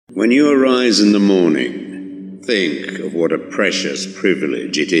When you arise in the morning, think of what a precious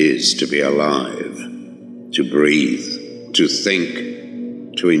privilege it is to be alive, to breathe, to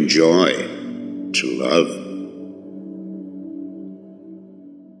think, to enjoy, to love.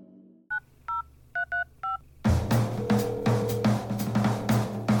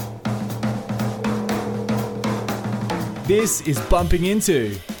 This is Bumping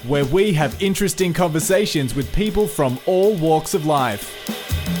Into, where we have interesting conversations with people from all walks of life.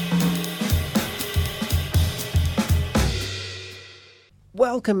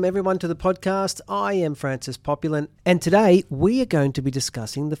 Welcome everyone to the podcast. I am Francis Populin, and today we are going to be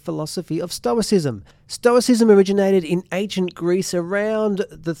discussing the philosophy of Stoicism. Stoicism originated in ancient Greece around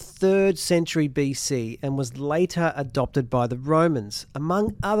the 3rd century BC and was later adopted by the Romans.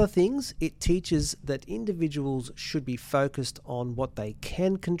 Among other things, it teaches that individuals should be focused on what they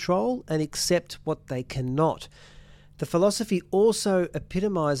can control and accept what they cannot. The philosophy also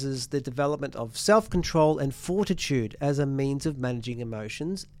epitomizes the development of self-control and fortitude as a means of managing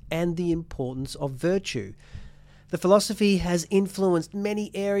emotions and the importance of virtue. The philosophy has influenced many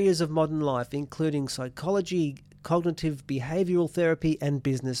areas of modern life, including psychology, cognitive behavioral therapy, and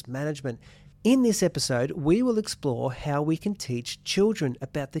business management. In this episode, we will explore how we can teach children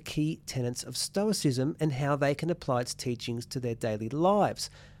about the key tenets of Stoicism and how they can apply its teachings to their daily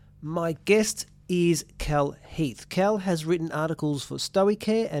lives. My guest is Cal Heath. Cal has written articles for Stoic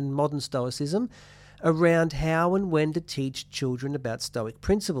and Modern Stoicism around how and when to teach children about Stoic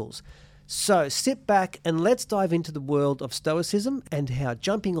principles. So sit back and let's dive into the world of Stoicism and how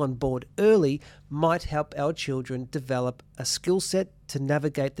jumping on board early might help our children develop a skill set to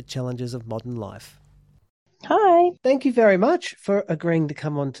navigate the challenges of modern life. Hi. Thank you very much for agreeing to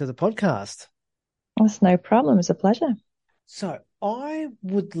come on to the podcast. That's no problem. It's a pleasure. So I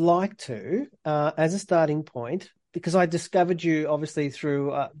would like to, as a starting point, because I discovered you obviously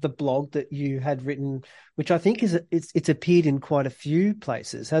through the blog that you had written, which I think it's appeared in quite a few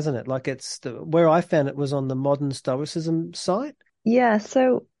places, hasn't it? Like where I found it was on the Modern Stoicism site. Yeah,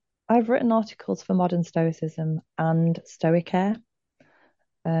 so I've written articles for Modern Stoicism and Stoic Care.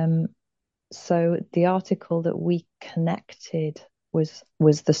 So the article that we connected was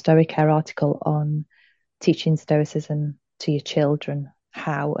the Stoic Care article on teaching Stoicism to your children.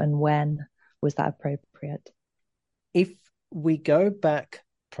 How and when was that appropriate? If we go back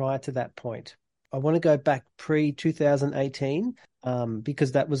prior to that point, I want to go back pre-2018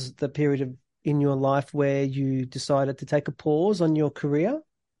 because that was the period in your life where you decided to take a pause on your career.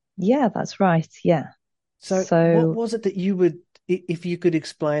 Yeah, that's right. Yeah. So what was it that you would, if you could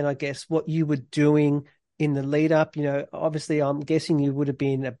explain, I guess, what you were doing in the lead up? You know, obviously I'm guessing you would have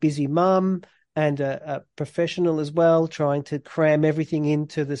been a busy mum and a professional as well, trying to cram everything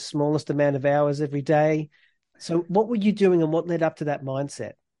into the smallest amount of hours every day. So what were you doing and what led up to that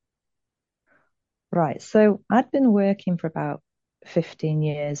mindset? Right. So I'd been working for about 15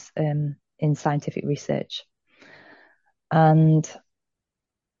 years in scientific research. And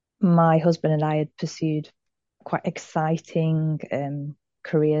my husband and I had pursued quite exciting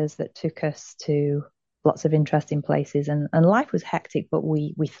careers that took us to lots of interesting places. And life was hectic, but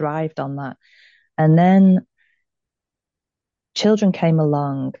we thrived on that. And then children came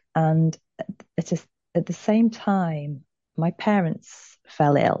along, and at the same time, my parents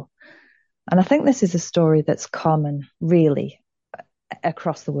fell ill. And I think this is a story that's common, really,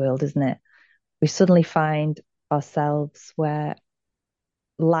 across the world, isn't it? We suddenly find ourselves where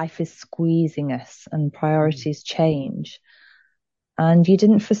life is squeezing us and priorities change, and you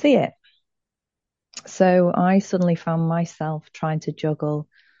didn't foresee it. So I suddenly found myself trying to juggle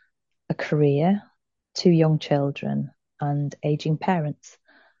a career, 2 young children, and aging parents.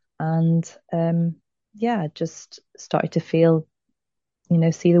 And just started to feel,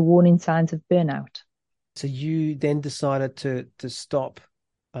 see the warning signs of burnout. So you then decided to stop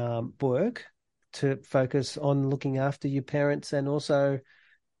work to focus on looking after your parents and also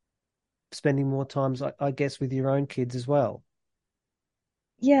spending more time, I guess, with your own kids as well.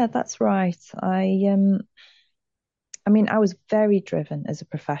 Yeah, that's right. I was very driven as a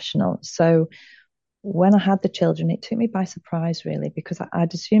professional. So when I had the children, it took me by surprise, really, because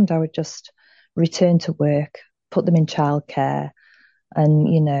I'd assumed I would just return to work, put them in childcare,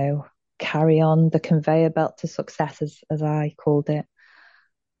 and, carry on the conveyor belt to success, as I called it.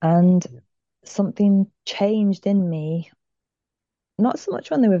 And something changed in me, not so much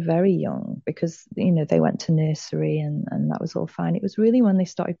when they were very young, because, they went to nursery and that was all fine. It was really when they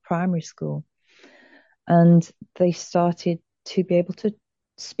started primary school and they started to be able to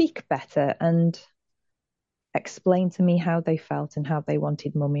speak better and explain to me how they felt and how they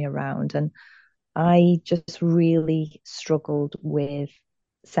wanted mummy around. And I just really struggled with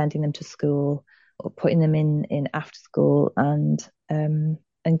sending them to school or putting them in after school and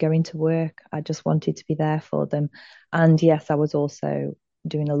going to work. I just wanted to be there for them. And yes, I was also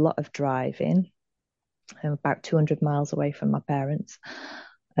doing a lot of driving. I'm about 200 miles away from my parents.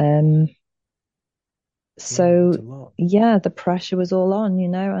 Um, Yeah, that's so a lot. yeah, the pressure was all on,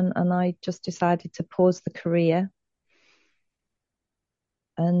 and I just decided to pause the career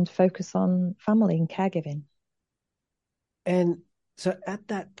and focus on family and caregiving. And so at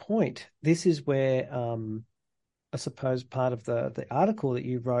that point, this is where I suppose part of the article that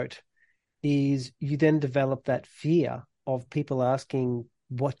you wrote is you then develop that fear of people asking,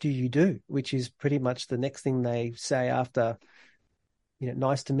 what do you do? Which is pretty much the next thing they say after,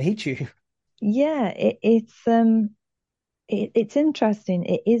 nice to meet you. Yeah, it's interesting.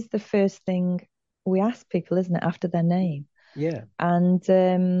 It is the first thing we ask people, isn't it, after their name? Yeah.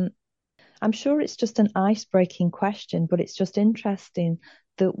 And I'm sure it's just an ice-breaking question, but it's just interesting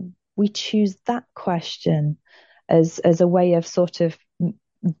that we choose that question as a way of sort of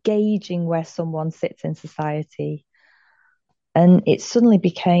gauging where someone sits in society. And it suddenly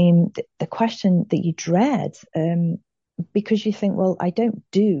became the question that you dread, because you think, well, I don't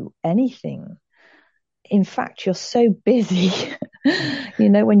do anything. In fact, you're so busy.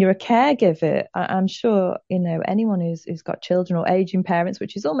 When you're a caregiver, I'm sure, anyone who's got children or aging parents,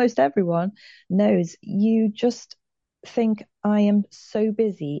 which is almost everyone, knows you just think, I am so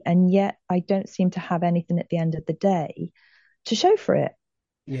busy, and yet I don't seem to have anything at the end of the day to show for it,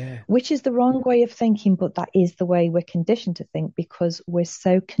 Yeah. which is the wrong way of thinking, but that is the way we're conditioned to think because we're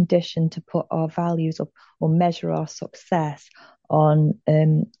so conditioned to put our values up or measure our success on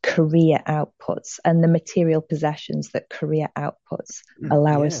career outputs and the material possessions that career outputs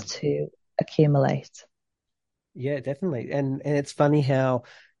allow Yeah. us to accumulate. Yeah, definitely. And it's funny how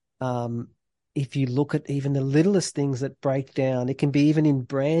um if you look at even the littlest things that break down, it can be even in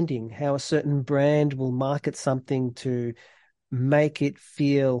branding, how a certain brand will market something to make it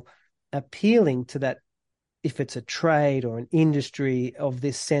feel appealing to that, if it's a trade or an industry, of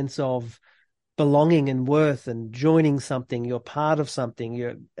this sense of belonging and worth and joining something, you're part of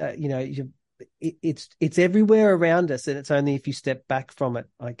something, it's everywhere around us, and it's only if you step back from it,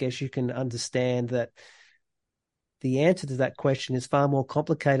 I guess, you can understand that the answer to that question is far more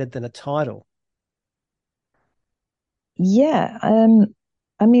complicated than a title. Yeah,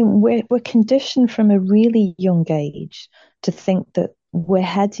 I mean, we're conditioned from a really young age to think that we're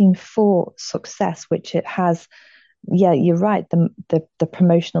heading for success, which it has. Yeah, you're right. The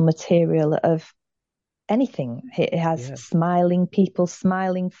promotional material of anything. It has Yeah. smiling people,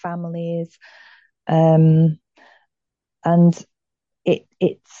 smiling families, um, and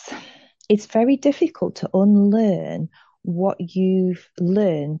it's very difficult to unlearn what you've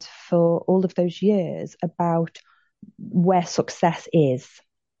learned for all of those years about where success is.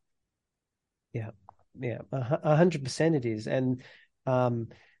 Yeah. Yeah. 100% it is. And um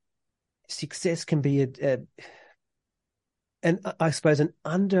success can be and I suppose an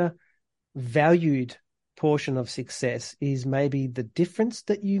undervalued portion of success is maybe the difference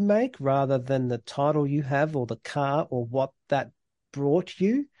that you make rather than the title you have or the car or what that brought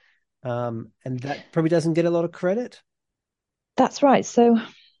you. And that probably doesn't get a lot of credit. That's right. So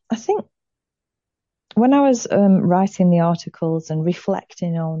I think when I was writing the articles and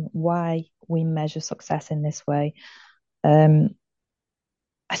reflecting on why we measure success in this way, um,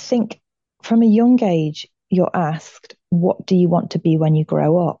 I think from a young age, you're asked, what do you want to be when you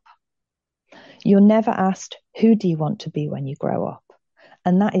grow up? You're never asked, who do you want to be when you grow up?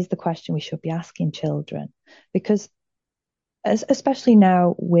 And that is the question we should be asking children because, especially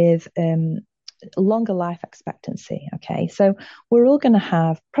now with longer life expectancy. Okay, so we're all going to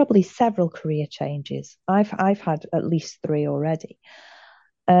have probably several career changes. I've had at least three already.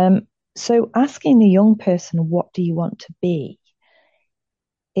 So asking a young person, what do you want to be,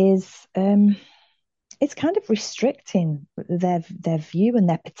 is it's kind of restricting their view and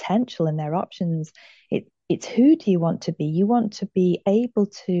their potential and their options. It's who do you want to be? You want to be able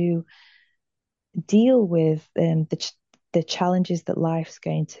to deal with the challenges that life's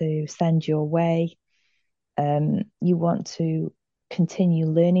going to send your way. You want to continue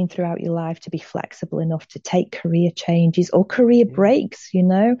learning throughout your life to be flexible enough to take career changes or career Yeah. breaks.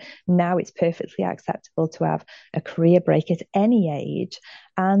 Now it's perfectly acceptable to have a career break at any age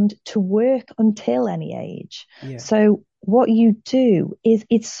and to work until any age. Yeah. So what you do is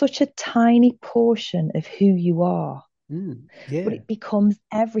it's such a tiny portion of who you are, but Yeah. it becomes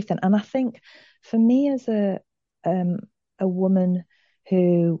everything. And I think for me as um, a woman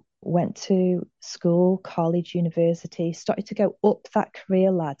who went to school, college, university, started to go up that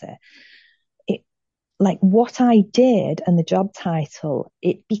career ladder, it like what I did and the job title,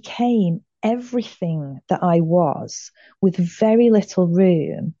 it became everything that I was with very little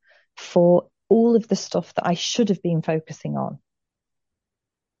room for all of the stuff that I should have been focusing on.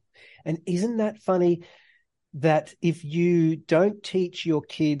 And isn't that funny that if you don't teach your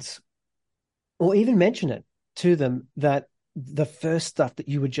kids or even mention it to them, that the first stuff that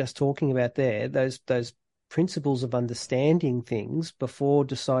you were just talking about there, those principles of understanding things before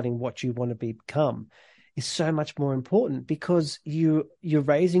deciding what you want to become, is so much more important, because you're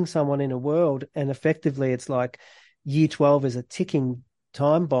raising someone in a world, and effectively it's like year 12 is a ticking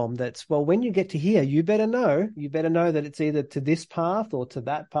time bomb. That's, well, when you get to here, you better know that it's either to this path or to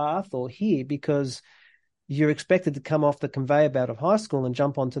that path or here, because you're expected to come off the conveyor belt of high school and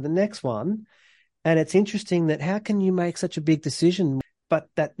jump onto the next one. And it's interesting that how can you make such a big decision? But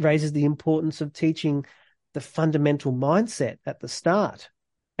that raises the importance of teaching the fundamental mindset at the start.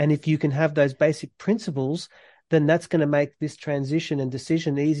 And if you can have those basic principles, then that's going to make this transition and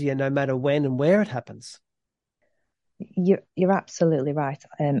decision easier no matter when and where it happens. You're absolutely right.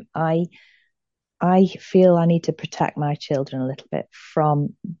 I feel I need to protect my children a little bit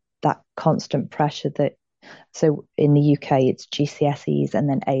from that constant pressure that, so in the UK it's GCSEs and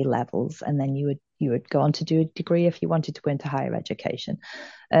then A levels, and then you would go on to do a degree if you wanted to go into higher education.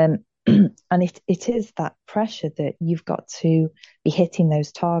 And it is that pressure that you've got to be hitting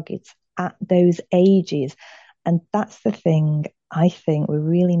those targets at those ages. And that's the thing I think we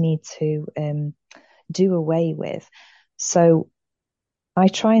really need to do away with. So I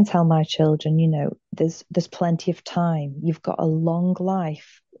try and tell my children, there's plenty of time. You've got a long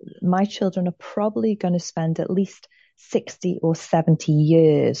life. My children are probably going to spend at least 60 or 70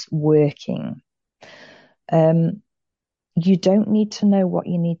 years working. You don't need to know what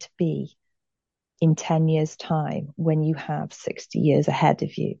you need to be in 10 years' time when you have 60 years ahead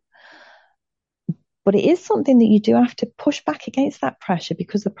of you. But it is something that you do have to push back against that pressure,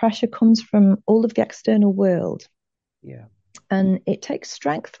 because the pressure comes from all of the external world. Yeah. And it takes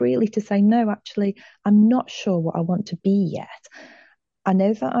strength really to say, no, actually, I'm not sure what I want to be yet. I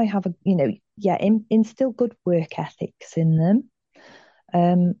know that I have instill good work ethics in them,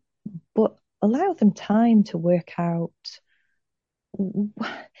 but allow them time to work out.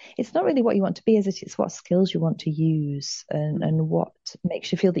 It's not really what you want to be, is it? It's what skills you want to use, and what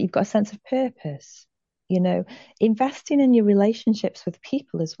makes you feel that you've got a sense of purpose. Investing in your relationships with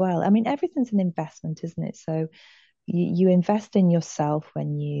people as well. I mean, everything's an investment, isn't it? So you invest in yourself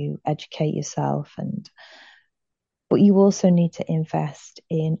when you educate yourself, but you also need to invest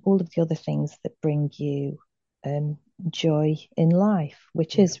in all of the other things that bring you joy in life,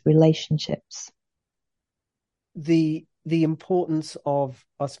 which is relationships. The importance of,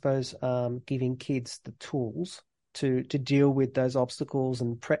 I suppose, giving kids the tools to deal with those obstacles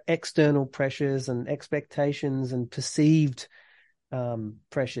and external pressures and expectations and perceived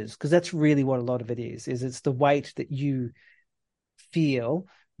pressures, because that's really what a lot of it is it's the weight that you feel,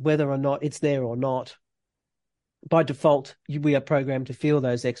 whether or not it's there or not. By default, we are programmed to feel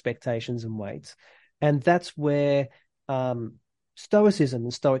those expectations and weights. And that's where stoicism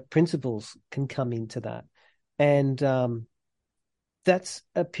and stoic principles can come into that. And that's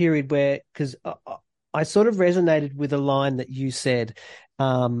a period where, because I sort of resonated with a line that you said,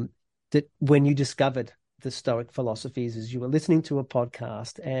 that when you discovered the Stoic philosophies, as you were listening to a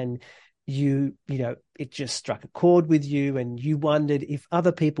podcast, and it just struck a chord with you, and you wondered if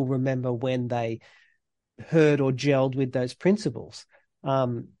other people remember when they heard or gelled with those principles.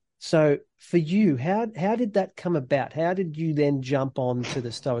 So for you, how did that come about? How did you then jump on to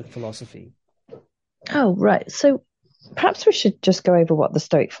the Stoic philosophy? Oh, right. So perhaps we should just go over what the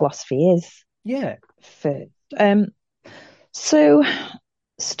Stoic philosophy is. Yeah. First. So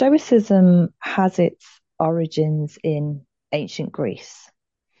Stoicism has its origins in ancient Greece.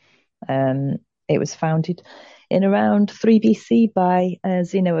 It was founded in around 3 BC by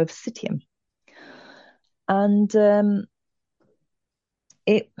Zeno of Citium. And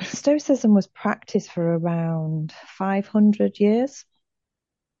Stoicism was practiced for around 500 years.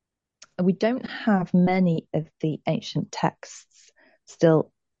 We don't have many of the ancient texts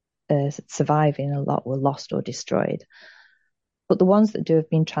still surviving. A lot were lost or destroyed. But the ones that do have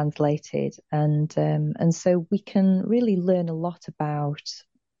been translated, and so we can really learn a lot about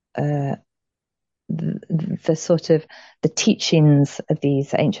the sort of the teachings of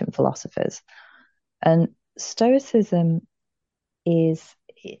these ancient philosophers. And Stoicism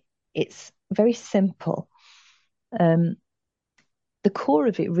it's very simple. The core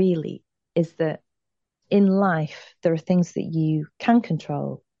of it really is that in life there are things that you can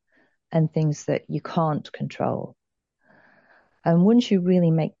control and things that you can't control. And once you really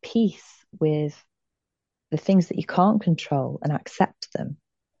make peace with the things that you can't control and accept them,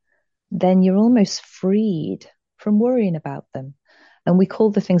 then you're almost freed from worrying about them. And we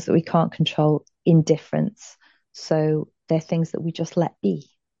call the things that we can't control indifference. So they're things that we just let be.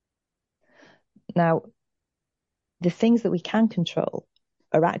 Now, the things that we can control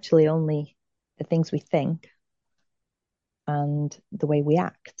are actually only the things we think and the way we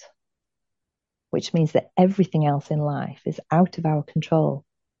act, which means that everything else in life is out of our control.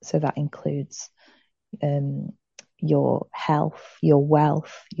 So that includes your health, your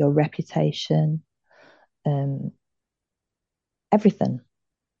wealth, your reputation, everything.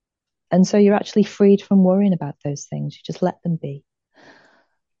 And so you're actually freed from worrying about those things. You just let them be.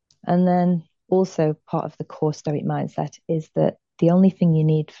 And then also part of the core Stoic mindset is that the only thing you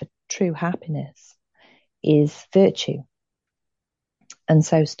need for true happiness is virtue. And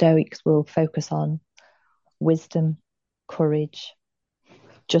so Stoics will focus on wisdom, courage,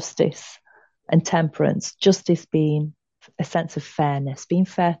 justice, and temperance. Justice being a sense of fairness, being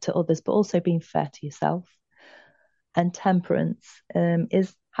fair to others, but also being fair to yourself. And temperance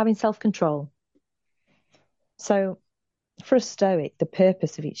is having self-control. So for a Stoic, the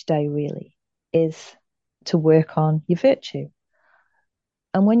purpose of each day really is to work on your virtue.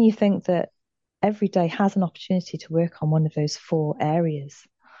 And when you think that every day has an opportunity to work on one of those 4 areas,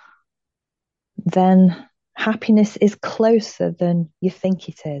 then happiness is closer than you think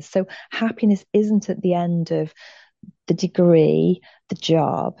it is. So happiness isn't at the end of the degree, the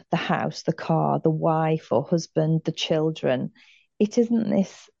job, the house, the car, the wife or husband, the children. It isn't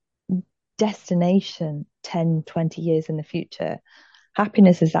this destination 10, 20 years in the future.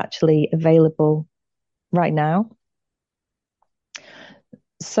 Happiness is actually available right now.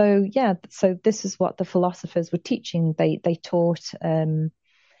 So this is what the philosophers were teaching. They taught in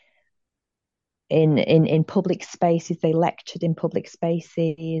public spaces. They lectured in public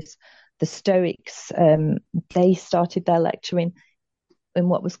spaces. The Stoics, they started their lecturing in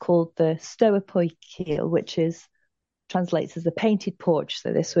what was called the stoic, which translates as a painted porch.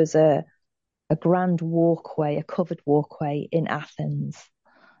 So this was a grand walkway, a covered walkway in Athens.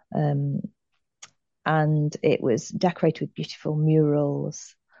 And it was decorated with beautiful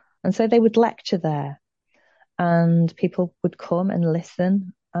murals. And so they would lecture there, and people would come and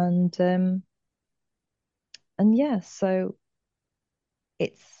listen. And yeah, so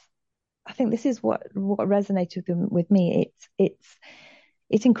I think this is what resonated with me.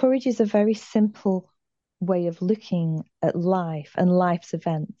 It encourages a very simple way of looking at life and life's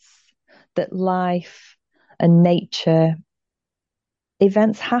events, that life and nature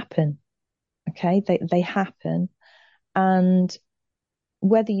events happen. Okay, they happen, and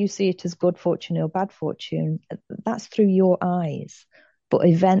whether you see it as good fortune or bad fortune, that's through your eyes. But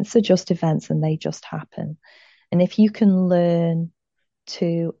events are just events, and they just happen. And if you can learn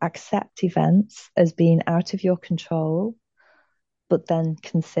to accept events as being out of your control, but then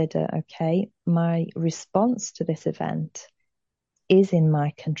consider, okay, my response to this event is in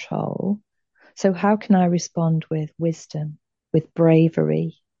my control. So how can I respond with wisdom, with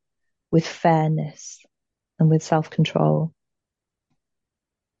bravery, with fairness, and with self-control?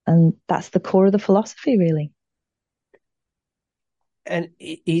 And that's the core of the philosophy, really. And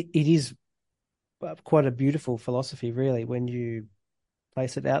it is quite a beautiful philosophy, really. When you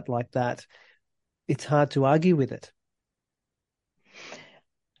place it out like that, it's hard to argue with it.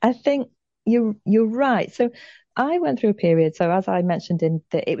 I think you're right. So I went through a period. So as I mentioned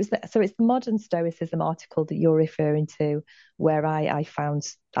it's the modern Stoicism article that you're referring to, where I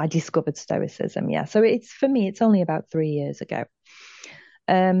discovered Stoicism. Yeah. So for me, it's only about 3 years ago.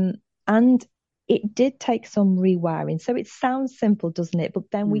 And it did take some rewiring. So it sounds simple, doesn't it? But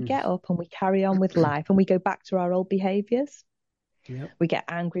then we get up and we carry on with life, and we go back to our old behaviors. Yep. We get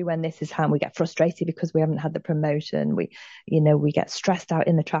angry when this is happening. We get frustrated because we haven't had the promotion. We get stressed out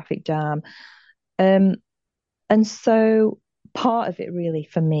in the traffic jam. And so part of it really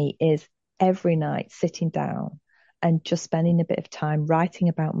for me is every night sitting down and just spending a bit of time writing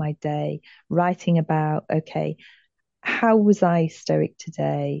about my day, writing about, okay, how was I stoic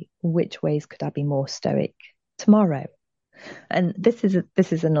today? Which ways could I be more stoic tomorrow? And this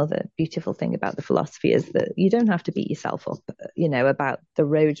is another beautiful thing about the philosophy, is that you don't have to beat yourself up, about the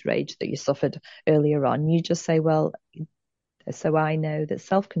road rage that you suffered earlier on. You just say, well, so I know that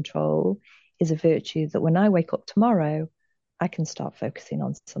self-control is a virtue that when I wake up tomorrow, I can start focusing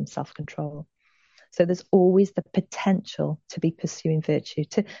on some self-control. So there's always the potential to be pursuing virtue,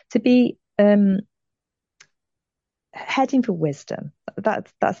 to be heading for wisdom.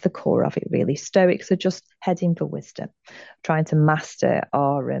 That's the core of it, really. Stoics are just heading for wisdom, trying to master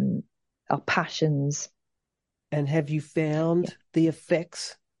our passions. And have you found the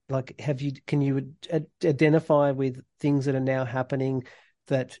effects Like, can you identify with things that are now happening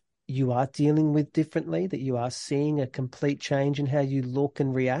that you are dealing with differently, that you are seeing a complete change in how you look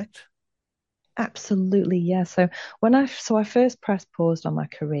and react? Absolutely, yeah. So I first pressed pause on my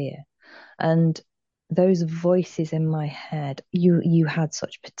career, and those voices in my head, you had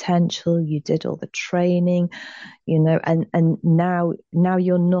such potential, you did all the training, and now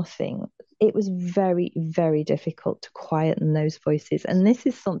you're nothing. It was very, very difficult to quieten those voices. And this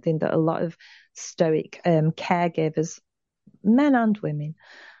is something that a lot of stoic caregivers, men and women,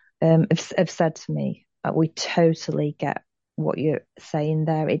 have said to me. We totally get what you're saying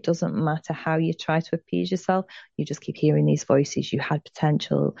there. It doesn't matter how you try to appease yourself. You just keep hearing these voices. You had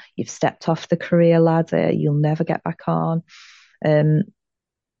potential. You've stepped off the career ladder. You'll never get back on. And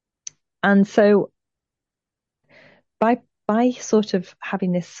so by sort of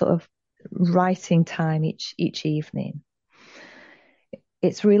having this sort of writing time each evening,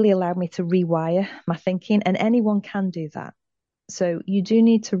 it's really allowed me to rewire my thinking, and anyone can do that. So you do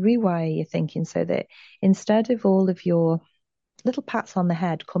need to rewire your thinking so that instead of all of your little pats on the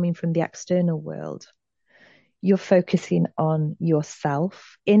head coming from the external world, you're focusing on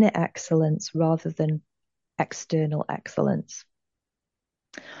yourself, inner excellence rather than external excellence.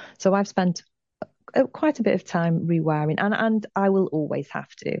 So I've spent quite a bit of time rewiring, and I will always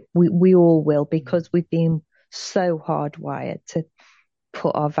have to. We all will, because we've been so hardwired to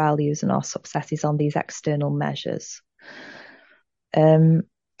put our values and our successes on these external measures. But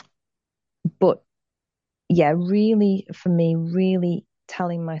yeah, really, for me, really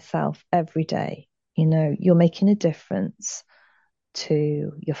telling myself every day, you're making a difference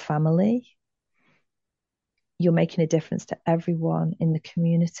to your family. You're making a difference to everyone in the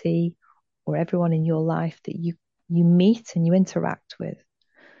community or everyone in your life that you meet and you interact with.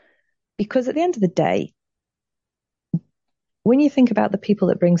 Because at the end of the day, when you think about the people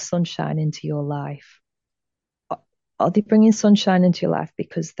that bring sunshine into your life, are they bringing sunshine into your life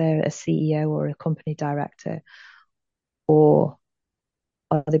because they're a CEO or a company director? Or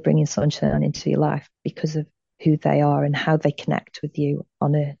are they bringing sunshine into your life because of who they are and how they connect with you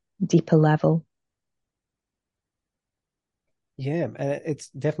on a deeper level? Yeah, and it's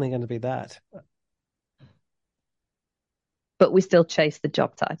definitely going to be that. But we still chase the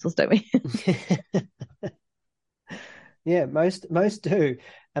job titles, don't we? Yeah, most do,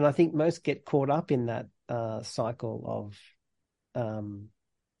 and I think most get caught up in that cycle of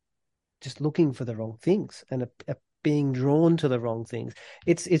just looking for the wrong things and being drawn to the wrong things.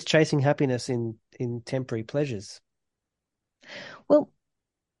 It's chasing happiness in temporary pleasures. Well,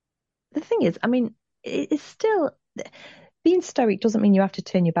 the thing is, I mean, it's still being stoic doesn't mean you have to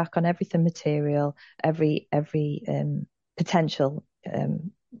turn your back on everything material, every potential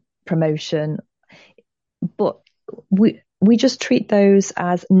promotion, but we just treat those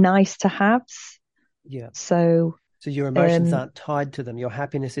as nice to haves. Yeah. So your emotions aren't tied to them. Your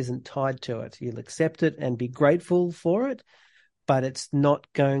happiness isn't tied to it. You'll accept it and be grateful for it, but it's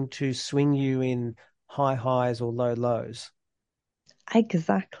not going to swing you in high highs or low lows.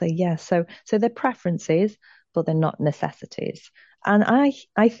 Exactly, yeah. So they're preferences, but they're not necessities. And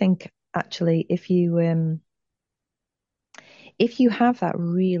I think actually if you have that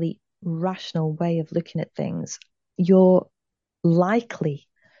really rational way of looking at things, you're likely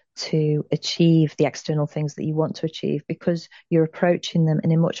to achieve the external things that you want to achieve because you're approaching them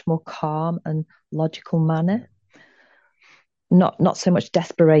in a much more calm and logical manner. Not so much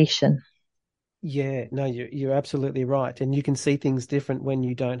desperation. Yeah, no, you're absolutely right. And you can see things different when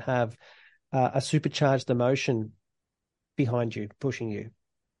you don't have a supercharged emotion behind you, pushing you.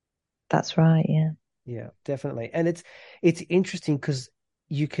 That's right, yeah. Yeah, definitely. And it's interesting because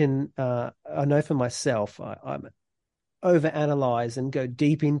you can, I know for myself, I'm overanalyze and go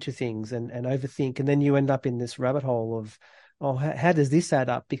deep into things and overthink. And then you end up in this rabbit hole of, oh, how does this add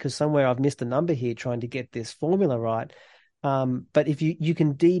up? Because somewhere I've missed a number here trying to get this formula right. But if you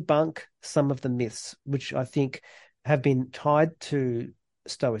can debunk some of the myths, which I think have been tied to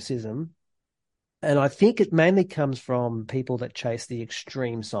Stoicism, and I think it mainly comes from people that chase the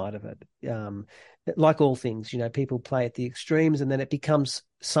extreme side of it. Like all things, people play at the extremes and then it becomes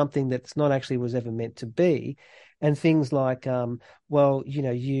something that's not actually was ever meant to be. And things like, well,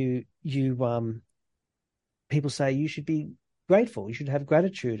 people say you should be grateful, you should have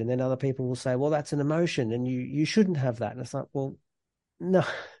gratitude. And then other people will say, well, that's an emotion and you shouldn't have that. And it's like, well, no.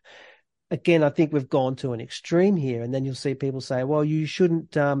 Again, I think we've gone to an extreme here, and then you'll see people say, "Well, you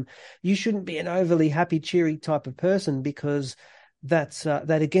shouldn't be an overly happy, cheery type of person because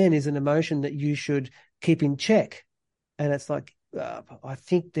that again is an emotion that you should keep in check." And it's like, I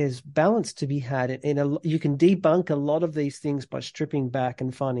think there's balance to be had. You can debunk a lot of these things by stripping back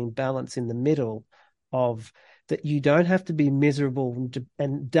and finding balance in the middle of that. You don't have to be miserable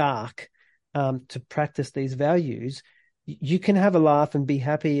and dark to practice these values. You can have a laugh and be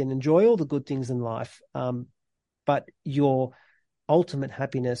happy and enjoy all the good things in life, but your ultimate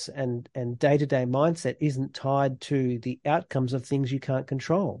happiness and day-to-day mindset isn't tied to the outcomes of things you can't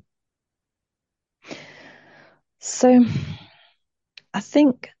control. So I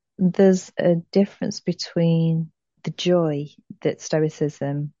think there's a difference between the joy that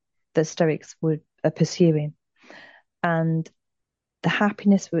that Stoics are pursuing, and the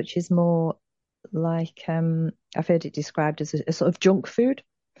happiness, which is more like I've heard it described as a sort of junk food.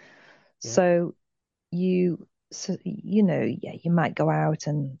 Yeah. You might go out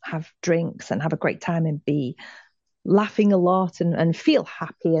and have drinks and have a great time and be laughing a lot and feel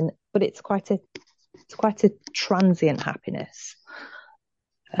happy, but it's quite a transient happiness.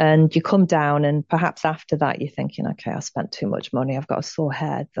 And you come down, and perhaps after that, you're thinking, okay, I spent too much money. I've got a sore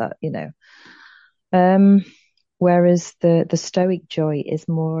head. Whereas the Stoic joy is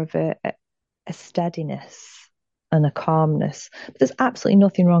more of a steadiness and a calmness. But there's absolutely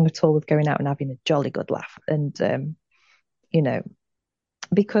nothing wrong at all with going out and having a jolly good laugh, and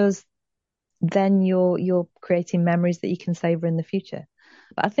because then you're creating memories that you can savor in the future.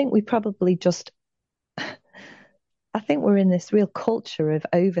 But I think we probably just I think we're in this real culture of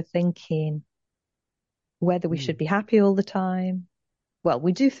overthinking whether we should be happy all the time. Well,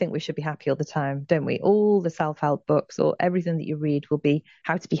 we do think we should be happy all the time, don't we? All the self-help books or everything that you read will be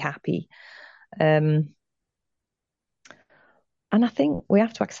how to be happy. And I think we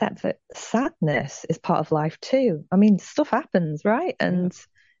have to accept that sadness is part of life too. I mean, stuff happens, right? And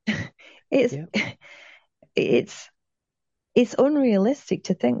it's Yeah. it's unrealistic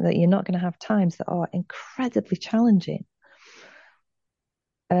to think that you're not going to have times that are incredibly challenging.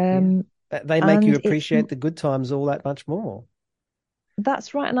 They make you And appreciate the good times all that much more.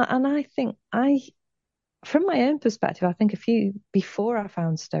 that's right. And I think from my own perspective, I think before I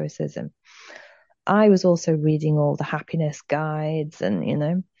found Stoicism, I was also reading all the happiness guides and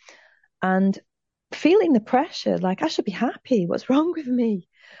feeling the pressure, like I should be happy. What's wrong with me?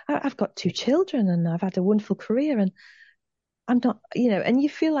 I've got 2 children and I've had a wonderful career and I'm not, and you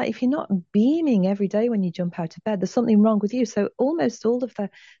feel like if you're not beaming every day when you jump out of bed, there's something wrong with you. So almost all of the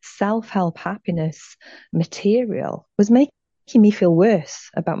self-help happiness material was making me feel worse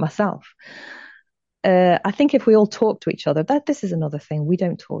about myself. I think if we all talk to each other, this is another thing. We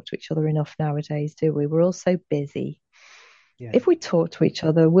don't talk to each other enough nowadays, do we? We're all so busy. Yeah. If we talk to each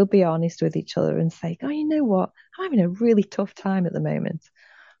other, we'll be honest with each other and say, oh, you know what? I'm having a really tough time at the moment.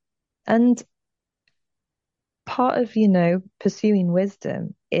 And part of, pursuing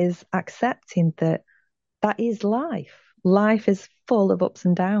wisdom is accepting that is life. Life is full of ups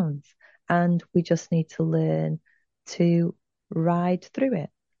and downs, and we just need to learn to ride through it.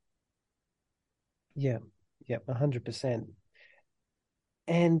 Yeah. 100%.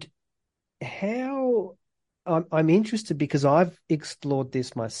 And how I'm interested because I've explored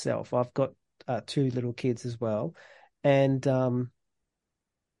this myself. I've got 2 little kids as well. And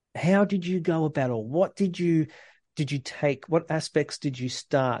how did you go about it? What did you take? What aspects did you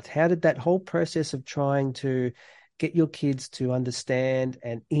start? How did that whole process of trying to get your kids to understand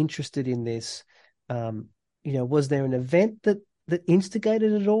and interested in this, was there an event that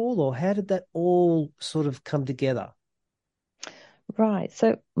instigated it all, or how did that all sort of come together? Right.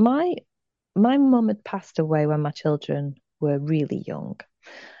 So my mum had passed away when my children were really young,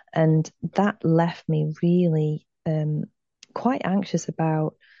 and that left me really quite anxious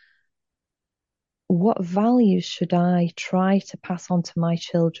about what values should I try to pass on to my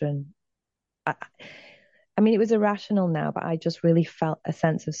children. I mean, it was irrational now, but I just really felt a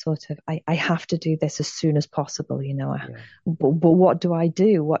sense of sort of, I have to do this as soon as possible, but what do I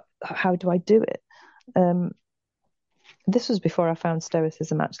do? How do I do it? This was before I found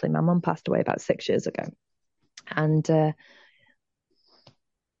Stoicism, actually. My mum passed away about 6 years ago. And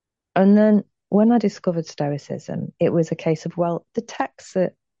then when I discovered Stoicism, it was a case of, well, the texts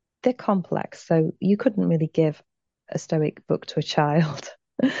they're complex, so you couldn't really give a Stoic book to a child.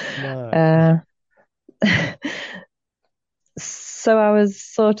 No. So I was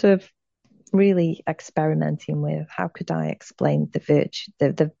sort of really experimenting with how could I explain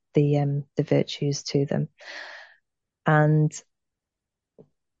the virtues to them, and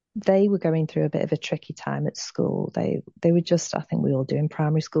they were going through a bit of a tricky time at school. They were just, I think we all do in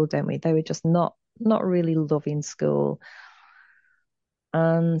primary school, don't we? They were just not really loving school.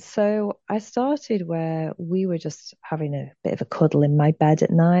 And so I started where we were just having a bit of a cuddle in my bed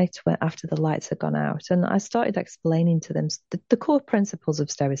at night when after the lights had gone out. And I started explaining to them the core principles of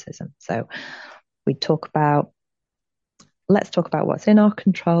Stoicism. So we talk about, let's talk about what's in our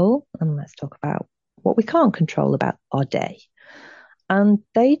control and let's talk about what we can't control about our day. And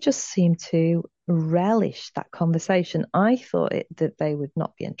they just seemed to relish that conversation. I thought that they would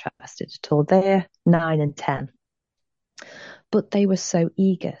not be interested at all. They're 9 and 10, but they were so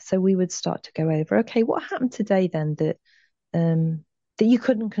eager. So we would start to go over, okay, what happened today then that you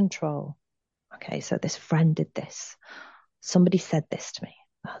couldn't control? Okay, so this friend did this. Somebody said this to me.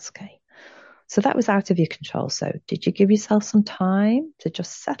 That's okay. So that was out of your control. So did you give yourself some time to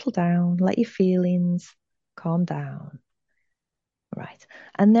just settle down, let your feelings calm down? Right.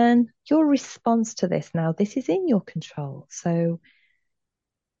 And then your response to this now, this is in your control. So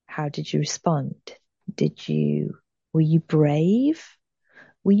how did you respond? Were you brave?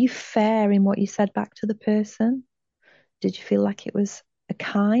 Were you fair in what you said back to the person? Did you feel like it was a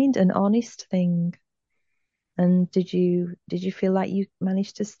kind and honest thing? And did you feel like you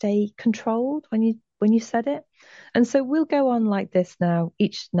managed to stay controlled when you said it? And so we'll go on like this now.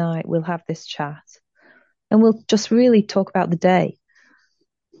 Each night we'll have this chat and we'll just really talk about the day.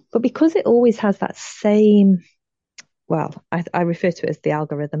 But because it always has that same, well, I refer to it as the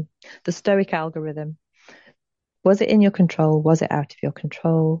algorithm, the stoic algorithm. Was it in your control? Was it out of your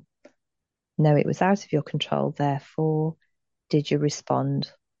control? No, it was out of your control. Therefore, did you respond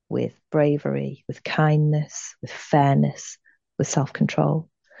with bravery, with kindness, with fairness, with self-control?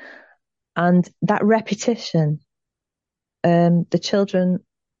 And that repetition, the children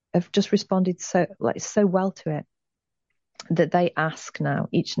have just responded so well to it that they ask now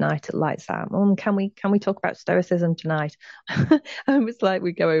each night at lights out, Mum, can we talk about stoicism tonight? And it's like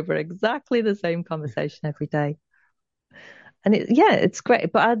we go over exactly the same conversation every day. And it's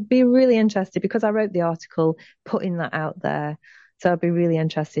great. But I'd be really interested because I wrote the article putting that out there. So I'd be really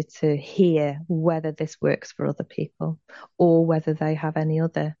interested to hear whether this works for other people or whether they have any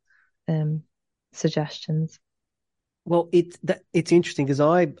other suggestions. Well, it's interesting because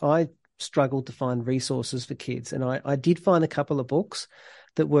I struggled to find resources for kids, and I did find a couple of books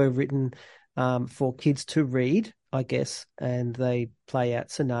that were written for kids to read, I guess, and they play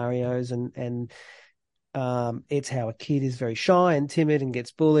out scenarios and it's how a kid is very shy and timid and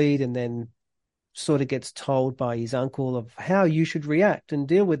gets bullied and then sort of gets told by his uncle of how you should react and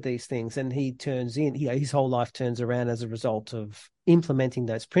deal with these things. And he turns in, his whole life turns around as a result of implementing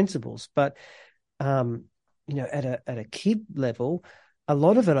those principles. But, at a kid level, a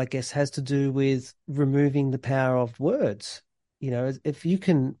lot of it, I guess, has to do with removing the power of words. If you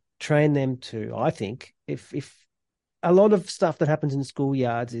can train them to, I think, if a lot of stuff that happens in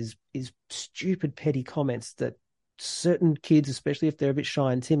schoolyards is stupid, petty comments that certain kids, especially if they're a bit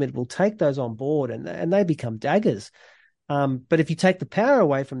shy and timid, will take those on board and they become daggers. But if you take the power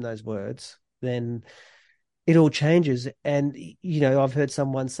away from those words, then it all changes. And, I've heard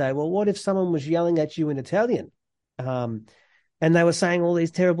someone say, well, what if someone was yelling at you in Italian? And they were saying all these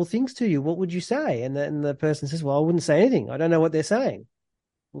terrible things to you, what would you say? And then the person says, well, I wouldn't say anything. I don't know what they're saying.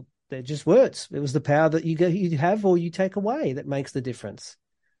 Well, they're just words. It was the power that you have or you take away that makes the difference.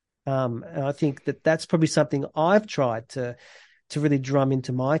 And I think that's probably something I've tried to really drum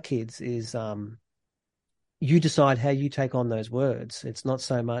into my kids is you decide how you take on those words. It's not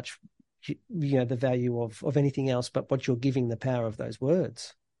so much the value of anything else, but what you're giving the power of those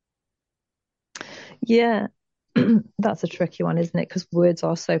words. Yeah, that's a tricky one, isn't it? Because words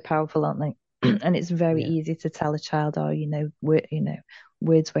are so powerful, aren't they? And it's very easy to tell a child, oh,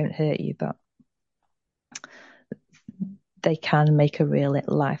 words won't hurt you, but they can make a real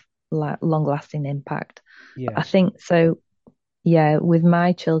long-lasting impact. Yeah. I think so. Yeah, with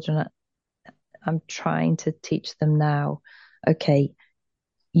my children, I'm trying to teach them now. Okay,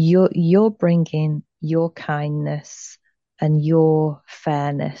 you're bringing your kindness and your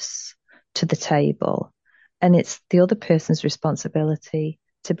fairness to the table, and it's the other person's responsibility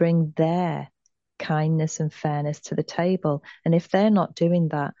to bring their kindness and fairness to the table. And if they're not doing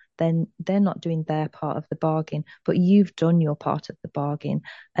that, then they're not doing their part of the bargain, but you've done your part of the bargain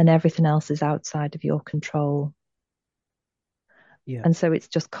and everything else is outside of your control. Yeah. And so it's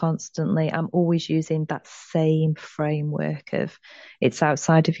just constantly, I'm always using that same framework of it's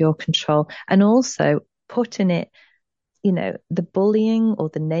outside of your control. And also putting it, the bullying or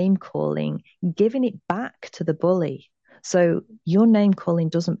the name calling, giving it back to the bully. So your name calling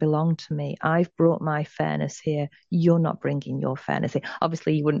doesn't belong to me. I've brought my fairness here. You're not bringing your fairness here.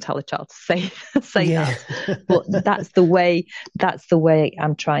 Obviously, you wouldn't tell a child to say Yeah. that, but that's the way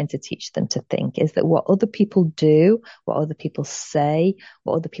I'm trying to teach them to think, is that what other people do, what other people say,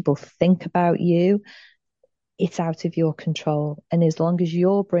 what other people think about you, it's out of your control. And as long as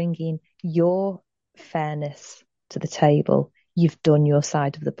you're bringing your fairness to the table, you've done your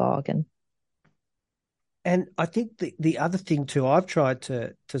side of the bargain. And I think the other thing too, I've tried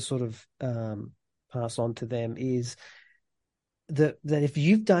to sort of pass on to them is that if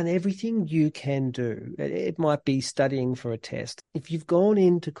you've done everything you can do, it might be studying for a test. If you've gone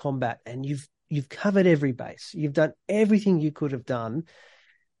into combat and you've covered every base, you've done everything you could have done,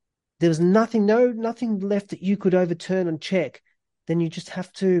 there was nothing left that you could overturn and check, then you just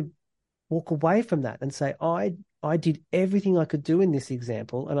have to walk away from that and say, I did everything I could do in this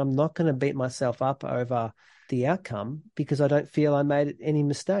example, and I'm not going to beat myself up over the outcome because I don't feel I made any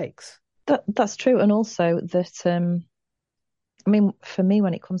mistakes. That's true. And also that I mean, for me,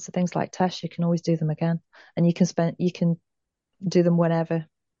 when it comes to things like tests, you can always do them again, and you can do them whenever.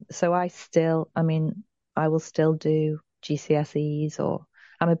 So I mean, I will still do GCSEs, or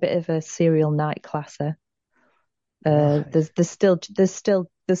I'm a bit of a serial night classer. Right. There's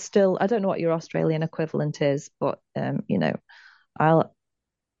still I don't know what your Australian equivalent is, but I'll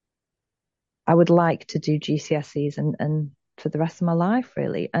I would like to do GCSEs and for the rest of my life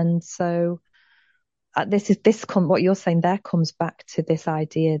really. And so what you're saying there comes back to this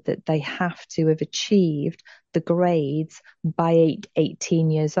idea that they have to have achieved the grades by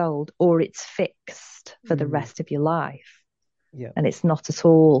 18 years old, or it's fixed for the rest of your life. Yeah. And it's not at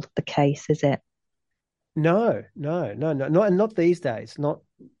all the case, is it? No, not these days. Not,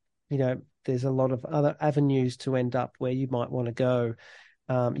 there's a lot of other avenues to end up where you might want to go.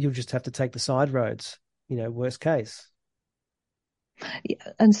 You'll just have to take the side roads, worst case.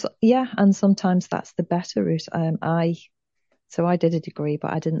 And sometimes that's the better route. I did a degree,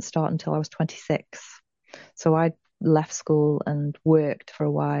 but I didn't start until I was 26. So I left school and worked for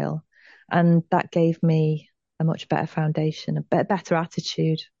a while, and that gave me a much better foundation, a better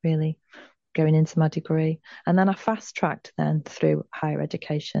attitude, really, going into my degree. And then I fast tracked then through higher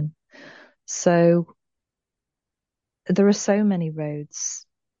education. So there are so many roads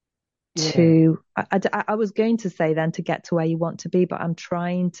Yeah. I was going to say then to get to where you want to be, but I'm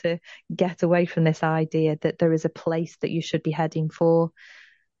trying to get away from this idea that there is a place that you should be heading for,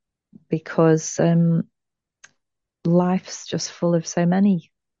 because life's just full of so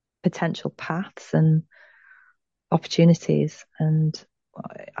many potential paths and opportunities, and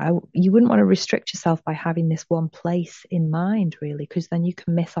you wouldn't want to restrict yourself by having this one place in mind, really, because then you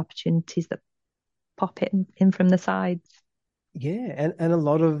can miss opportunities that pop in from the sides. Yeah. And a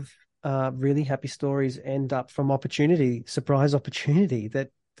lot of really happy stories end up from surprise opportunity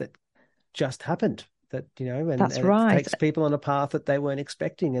that just happened, and That's it right. takes people on a path that they weren't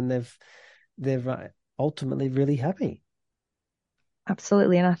expecting, and they've ultimately really happy.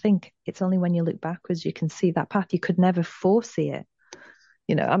 Absolutely. And I think it's only when you look backwards you can see that path. You could never foresee it.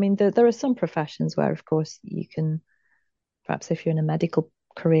 I mean, there are some professions where, of course, you can, perhaps if you're in a medical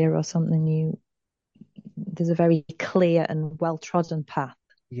career or something, there's a very clear and well trodden path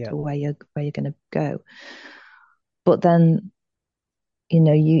Yeah. to where you're going to go. But then,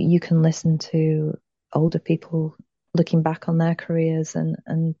 you can listen to older people looking back on their careers,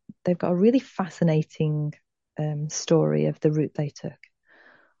 and they've got a really fascinating story of the route they took.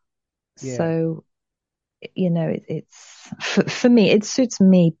 Yeah. So, it's for me, it suits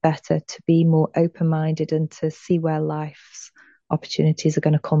me better to be more open-minded and to see where life's opportunities are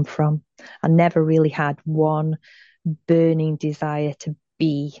going to come from. I never really had one burning desire to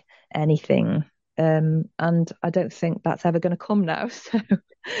be anything. And I don't think that's ever going to come now. So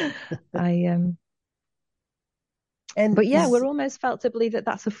I And but yeah, we're almost felt to believe that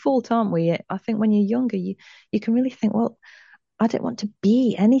that's a fault, aren't we? I think when you're younger, you can really think, well, I don't want to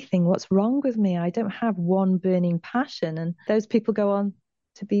be anything. What's wrong with me? I don't have one burning passion. And those people go on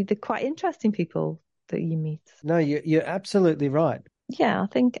to be the quite interesting people that you meet. no, you're absolutely right. Yeah, I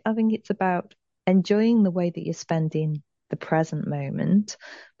think it's about enjoying the way that you're spending the present moment,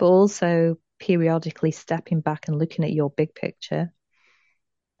 but also periodically stepping back and looking at your big picture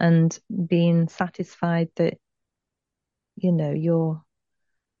and being satisfied that you're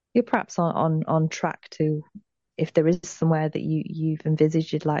perhaps on track to, if there is somewhere that you've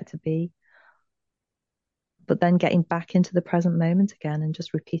envisaged you'd like to be, but then getting back into the present moment again and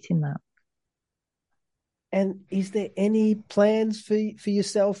just repeating that. And is there any plans for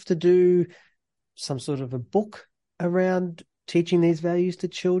yourself to do some sort of a book around teaching these values to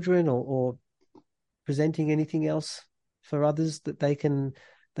children, or presenting anything else? for others that they can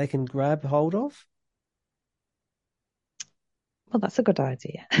grab hold of? Well, that's a good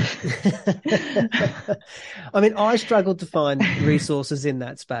idea. I mean, I struggled to find resources in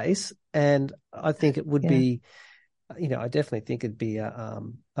that space, and I think it would be, I definitely think it'd be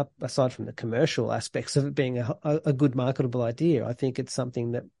aside from the commercial aspects of it being a good marketable idea, I think it's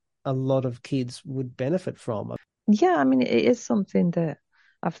something that a lot of kids would benefit from. Yeah, I mean, it is something that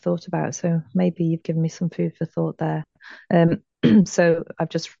I've thought about. So maybe you've given me some food for thought there. So I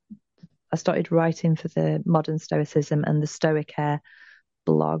started writing for the Modern Stoicism and the Stoic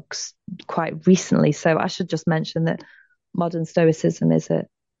blogs quite recently. So I should just mention that Modern Stoicism is a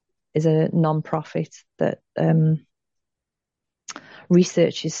non-profit that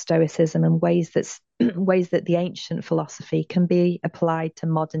researches Stoicism and ways that the ancient philosophy can be applied to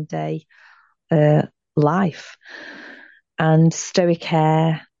modern day life. And Stoic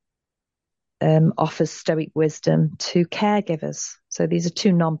Care offers Stoic wisdom to caregivers. So these are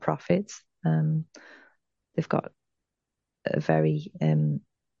two non-profits. They've got a very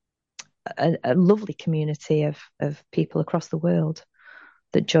a lovely community of people across the world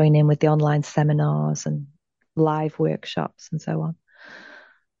that join in with the online seminars and live workshops and so on.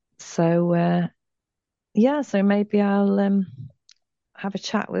 So so maybe I'll have a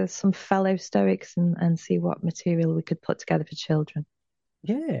chat with some fellow Stoics and see what material we could put together for children.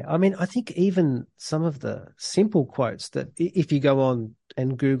 Yeah, I mean, I think even some of the simple quotes that if you go on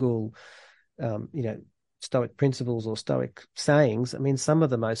and Google, Stoic principles or Stoic sayings, I mean, some of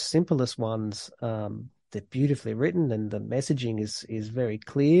the most simplest ones, they're beautifully written and the messaging is very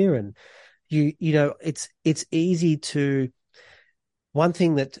clear. And it's easy to. One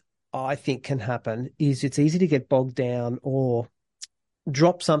thing that I think can happen is it's easy to get bogged down or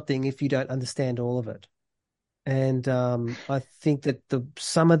drop something if you don't understand all of it. And I think that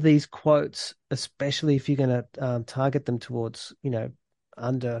some of these quotes, especially if you're going to target them towards,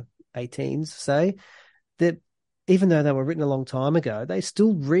 under 18s, say, that even though they were written a long time ago, they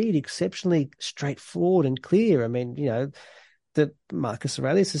still read exceptionally straightforward and clear. I mean, the Marcus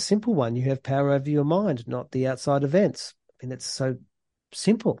Aurelius is a simple one. You have power over your mind, not the outside events. I mean, it's so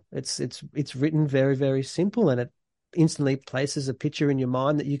simple. It's written very, very simple, and it instantly places a picture in your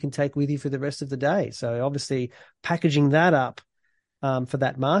mind that you can take with you for the rest of the day. So obviously packaging that up for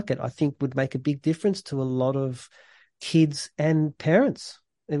that market, I think would make a big difference to a lot of kids and parents.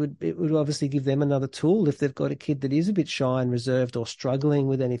 It would obviously give them another tool if they've got a kid that is a bit shy and reserved or struggling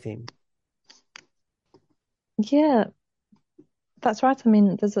with anything. Yeah, that's right. I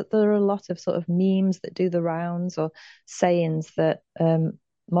mean, there are a lot of sort of memes that do the rounds or sayings that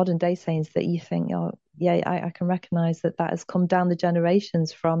modern day sayings that you think, oh, yeah, I can recognize that has come down the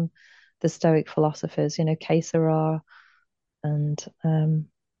generations from the Stoic philosophers, Caesar, and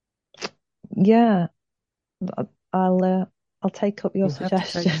I'll take up your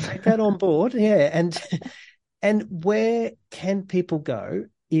suggestion. Have to take that on board, yeah. And where can people go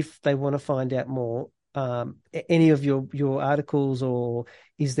if they want to find out more? Any of your articles, or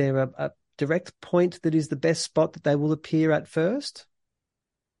is there a direct point that is the best spot that they will appear at first?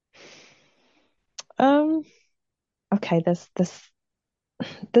 Okay,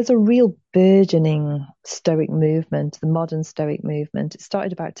 there's a real burgeoning Stoic movement, the modern Stoic movement. It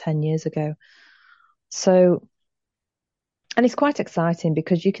started about 10 years ago. So, and it's quite exciting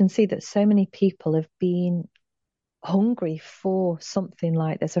because you can see that so many people have been hungry for something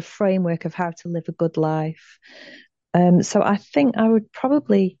like this, a framework of how to live a good life. So I think I would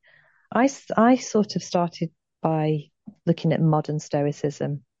probably, I sort of started by looking at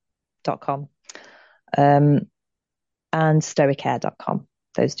modernstoicism.com and stoicair.com,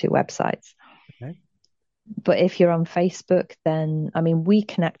 those two websites. Okay. But if you're on Facebook, then, I mean, we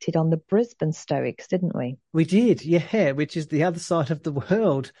connected on the Brisbane Stoics, didn't we? We did, yeah, which is the other side of the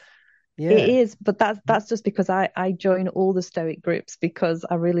world. Yeah. It is, but that's just because I join all the Stoic groups because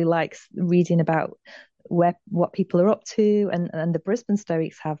I really like reading about what people are up to, and the Brisbane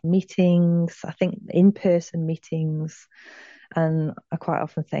Stoics have meetings, I think in-person meetings, and I quite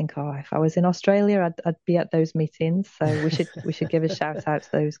often think, oh, if I was in Australia, I'd be at those meetings. So we should give a shout out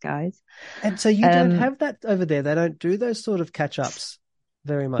to those guys. And so you don't have that over there. They don't do those sort of catch-ups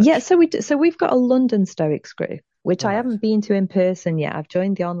very much. Yeah, so we've got a London Stoics group, which I haven't been to in person yet. I've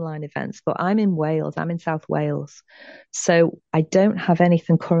joined the online events, but I'm in Wales. I'm in South Wales. So I don't have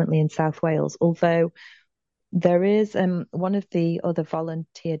anything currently in South Wales, although there is one of the other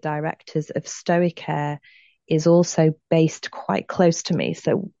volunteer directors of Stoic Care is also based quite close to me.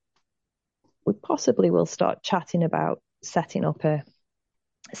 So we possibly will start chatting about setting up a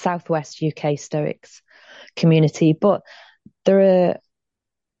Southwest UK Stoics community. But there are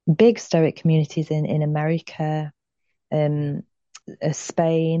big Stoic communities in America,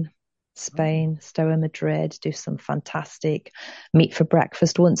 Spain, Stoa Madrid, do some fantastic meet for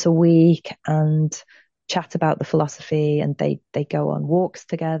breakfast once a week and chat about the philosophy, and they go on walks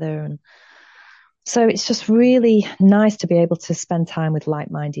together. And so it's just really nice to be able to spend time with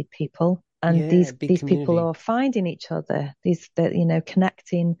like-minded people. And Yeah, big these people community. are finding each other,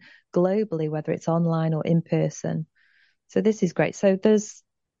 connecting globally, whether it's online or in person. So this is great. So there's,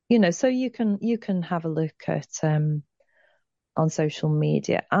 so you can have a look at on social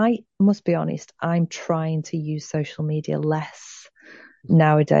media. I must be honest, I'm trying to use social media less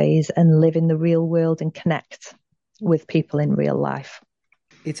nowadays and live in the real world and connect with people in real life.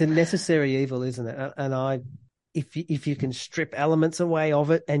 It's a necessary evil, isn't it? And if you can strip elements away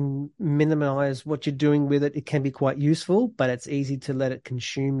of it and minimize what you're doing with it, it can be quite useful, but it's easy to let it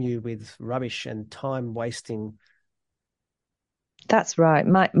consume you with rubbish and time wasting. That's right.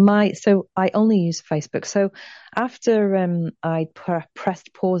 So I only use Facebook. So after I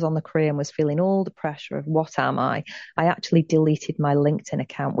pressed pause on the career and was feeling all the pressure of what am I actually deleted my LinkedIn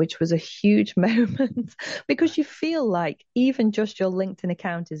account, which was a huge moment because you feel like even just your LinkedIn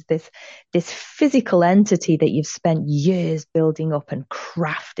account is this physical entity that you've spent years building up and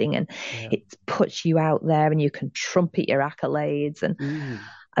crafting, and it puts you out there and you can trumpet your accolades,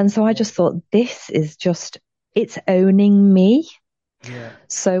 and so I just thought this is just, it's owning me. Yeah.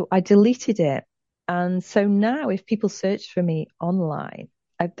 So I deleted it. And so now if people search for me online,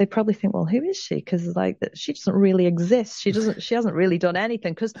 they probably think, well, who is she? Because like she doesn't really exist. She hasn't really done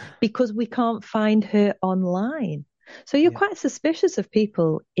anything because we can't find her online. So you're quite suspicious of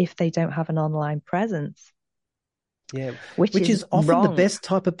people if they don't have an online presence. Yeah, Which which is is often the wrong. best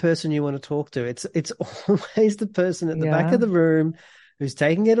type of person you want to talk to. It's always the person at the back of Yeah. the room who's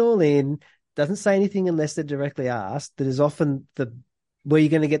taking it all in, doesn't say anything unless they're directly asked. That is often the where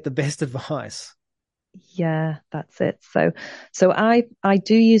you're going to get the best advice. Yeah, that's it. So I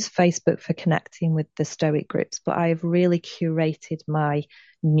do use Facebook for connecting with the Stoic groups, but I have really curated my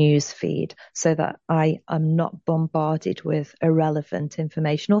news feed so that I am not bombarded with irrelevant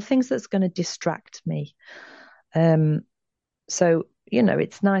information or things that's going to distract me. So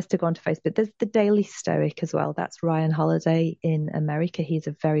it's nice to go onto Facebook. There's the Daily Stoic as well. That's Ryan Holiday in America. He's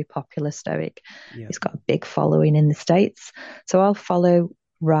a very popular Stoic. Yeah. He's got a big following in the States. So I'll follow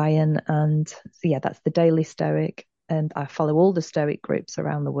Ryan, and so yeah, that's the Daily Stoic. And I follow all the Stoic groups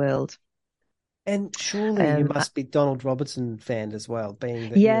around the world. And surely you must be Donald Robertson fan as well, being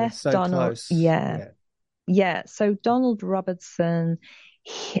that you're Yeah, so Donald. close. Yeah, Yeah. yeah. So Donald Robertson,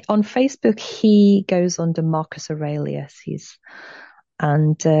 on Facebook, he goes under Marcus Aurelius. He's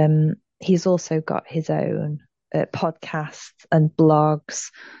also got his own podcasts and blogs.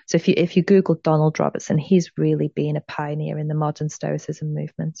 So if you Google Donald Robertson, he's really been a pioneer in the modern Stoicism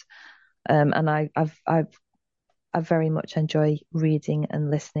movement. And I very much enjoy reading and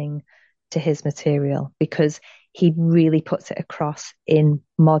listening to his material because he really puts it across in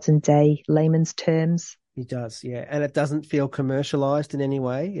modern day layman's terms. He does, yeah. And it doesn't feel commercialized in any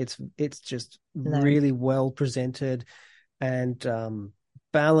way. It's just No. really well presented and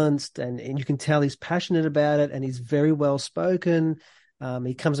balanced, and you can tell he's passionate about it, and he's very well spoken.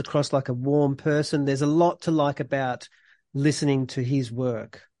 He comes across like a warm person. There's a lot to like about listening to his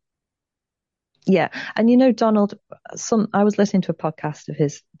work. Yeah. And Donald, I was listening to a podcast of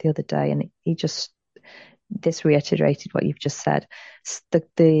his the other day, and he just this reiterated what you've just said.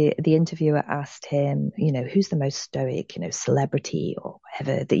 The interviewer asked him, who's the most stoic, celebrity or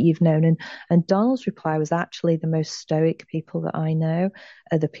whatever that you've known, and Donald's reply was actually the most stoic people that I know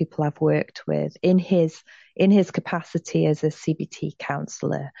are the people I've worked with in his capacity as a CBT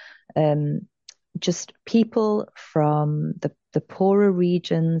counselor. Just people from the poorer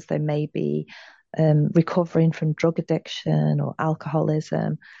regions. They may be recovering from drug addiction or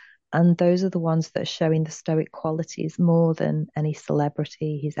alcoholism. And those are the ones that are showing the stoic qualities more than any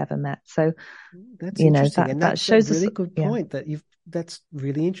celebrity he's ever met. So, That's interesting. And that that's a shows us, really good yeah. point that's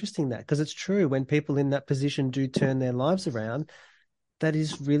really interesting because it's true when people in that position do turn their lives around, that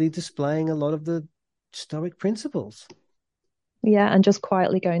is really displaying a lot of the stoic principles. Yeah, and just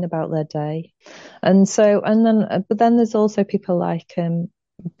quietly going about their day. But then there's also people like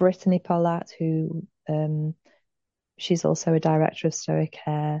Brittany Pollatt, who she's also a director of Stoic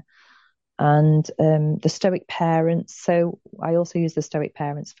Care, and the Stoic Parents. So I also use the Stoic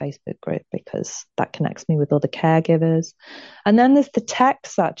Parents Facebook group because that connects me with other caregivers. And then there's the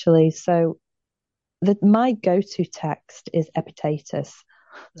texts actually. So my go-to text is Epictetus.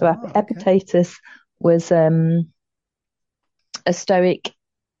 So Okay. Epictetus was a Stoic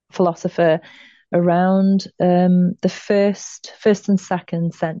philosopher around the first and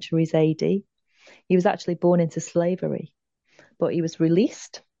second centuries AD. He was actually born into slavery, but he was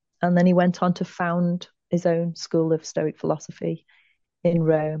released, and then he went on to found his own school of Stoic philosophy in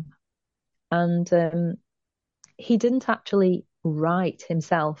Rome. And he didn't actually write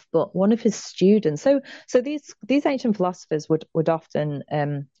himself, but one of his students. So these ancient philosophers would often,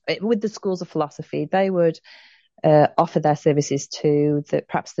 with the schools of philosophy, they would offer their services to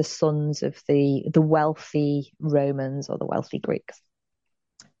perhaps the sons of the wealthy Romans or the wealthy Greeks.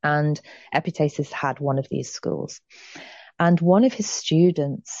 And Epictetus had one of these schools. And one of his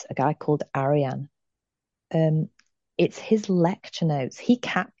students, a guy called Arian, it's his lecture notes. He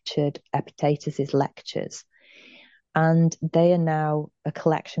captured Epictetus's lectures, and they are now a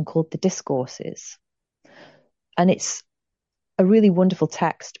collection called the Discourses. And it's a really wonderful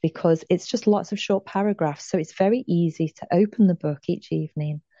text because it's just lots of short paragraphs. So it's very easy to open the book each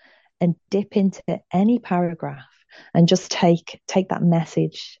evening and dip into any paragraph and just take that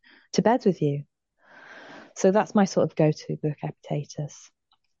message to bed with you. So that's my sort of go-to book, Epictetus.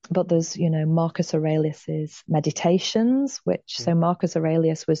 But there's, Marcus Aurelius's Meditations, so Marcus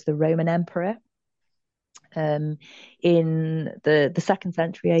Aurelius was the Roman emperor in the 2nd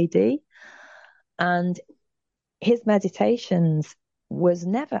century AD. And his Meditations was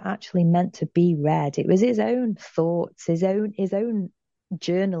never actually meant to be read. It was his own thoughts, his own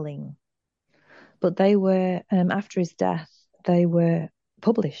journaling. But they were, after his death, they were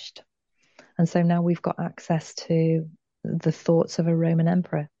published. And so now we've got access to the thoughts of a Roman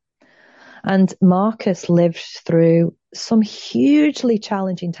emperor. And Marcus lived through some hugely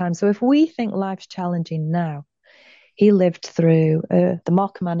challenging times. So if we think life's challenging now, he lived through the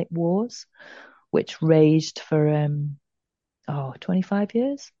Marcomannic Wars, which raged for 25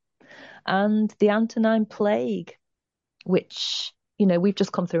 years, and the Antonine Plague, which, we've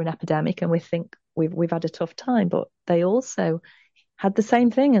just come through an epidemic and we think we've had a tough time, but they also had the same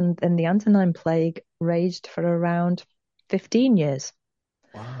thing, and the Antonine Plague raged for around 15 years.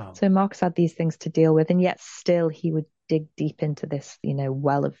 Wow. So Marcus had these things to deal with, and yet still he would dig deep into this,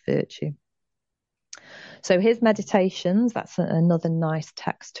 well of virtue. So his Meditations, that's another nice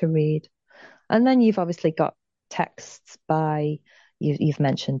text to read. And then you've obviously got texts by, you've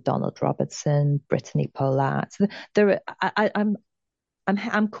mentioned Donald Robertson, Brittany Polat.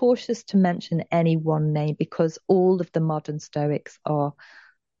 I'm cautious to mention any one name because all of the modern Stoics are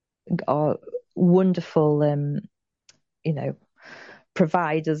wonderful,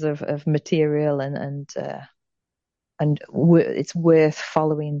 providers of material, and it's worth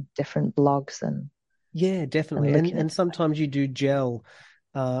following different blogs and yeah, definitely. And sometimes you do gel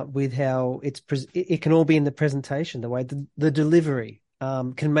with how it can all be in the presentation, the way the delivery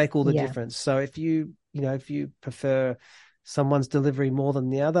can make all the difference. So if you prefer someone's delivery more than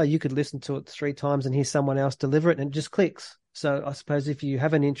the other, you could listen to it 3 times and hear someone else deliver it and it just clicks. So I suppose if you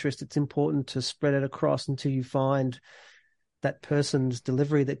have an interest, it's important to spread it across until you find that person's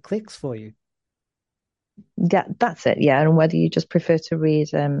delivery that clicks for you. Yeah, that's it. Yeah, and whether you just prefer to read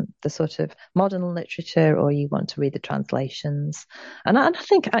the sort of modern literature or you want to read the translations, and I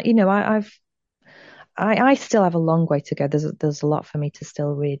think I still have a long way to go. There's a lot for me to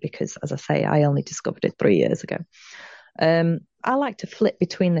still read because, as I say, I only discovered it 3 years ago. I like to flip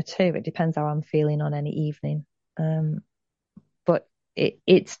between the two. It depends how I'm feeling on any evening, but I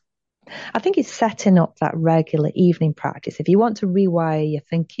think it's setting up that regular evening practice. If you want to rewire your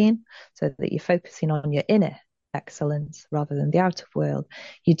thinking so that you're focusing on your inner excellence rather than the outer world,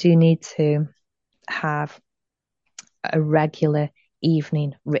 you do need to have a regular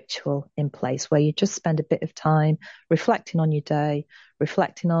evening ritual in place where you just spend a bit of time reflecting on your day,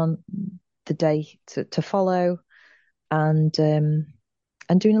 reflecting on the day to follow, and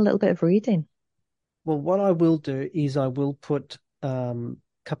doing a little bit of reading. Well, what I will do is I will put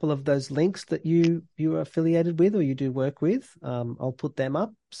couple of those links that you are affiliated with or you do work with. I'll put them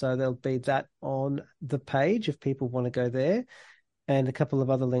up, so there'll be that on the page if people want to go there, and a couple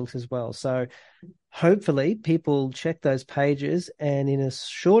of other links as well. So hopefully people check those pages, and in a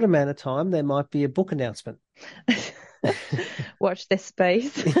short amount of time there might be a book announcement. Watch this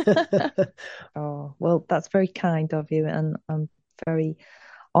space. Oh, well, that's very kind of you, and I'm very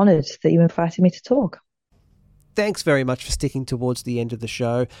honoured that you invited me to talk. Thanks very much for sticking towards the end of the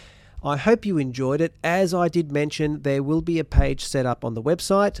show. I hope you enjoyed it. As I did mention, there will be a page set up on the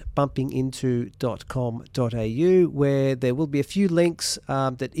website, bumpinginto.com.au, where there will be a few links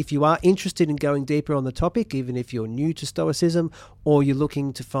that if you are interested in going deeper on the topic, even if you're new to Stoicism, or you're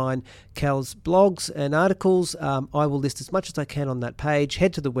looking to find Cal's blogs and articles, I will list as much as I can on that page.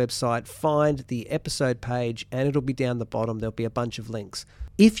 Head to the website, find the episode page, and it'll be down the bottom. There'll be a bunch of links.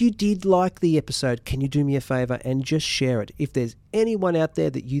 If you did like the episode, can you do me a favor and just share it? If there's anyone out there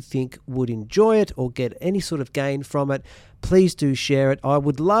that you think would enjoy it or get any sort of gain from it, please do share it. I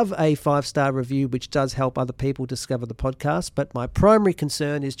would love a 5-star review, which does help other people discover the podcast. But my primary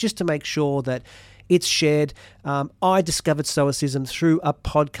concern is just to make sure that it's shared. I discovered Stoicism through a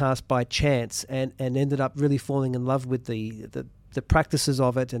podcast by chance and ended up really falling in love with the practices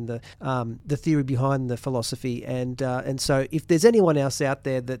of it and the theory behind the philosophy. And so if there's anyone else out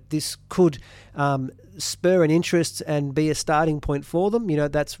there that this could spur an interest and be a starting point for them,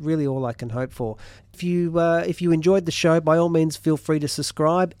 that's really all I can hope for. If you enjoyed the show, by all means, feel free to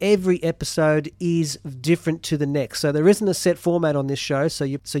subscribe. Every episode is different to the next, so there isn't a set format on this show. So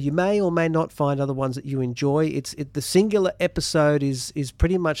you may or may not find other ones that you enjoy. The singular episode is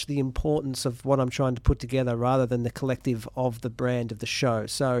pretty much the importance of what I'm trying to put together, rather than the collective of the brand of the show.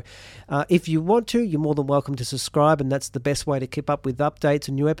 So if you want to, you're more than welcome to subscribe, and that's the best way to keep up with updates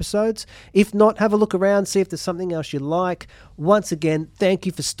and new episodes. If not, have a look around, see if there's something else you like. Once again, thank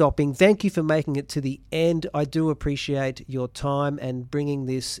you for stopping. Thank you for making it to the end. I do appreciate your time and bringing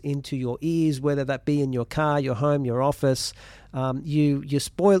this into your ears, whether that be in your car, your home, your office. You're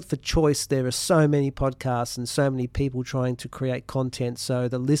spoiled for choice. There are so many podcasts and so many people trying to create content, so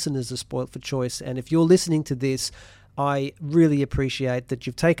the listeners are spoiled for choice. And if you're listening to this, I really appreciate that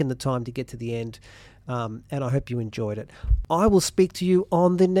you've taken the time to get to the end, and I hope you enjoyed it. I will speak to you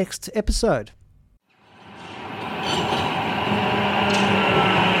on the next episode.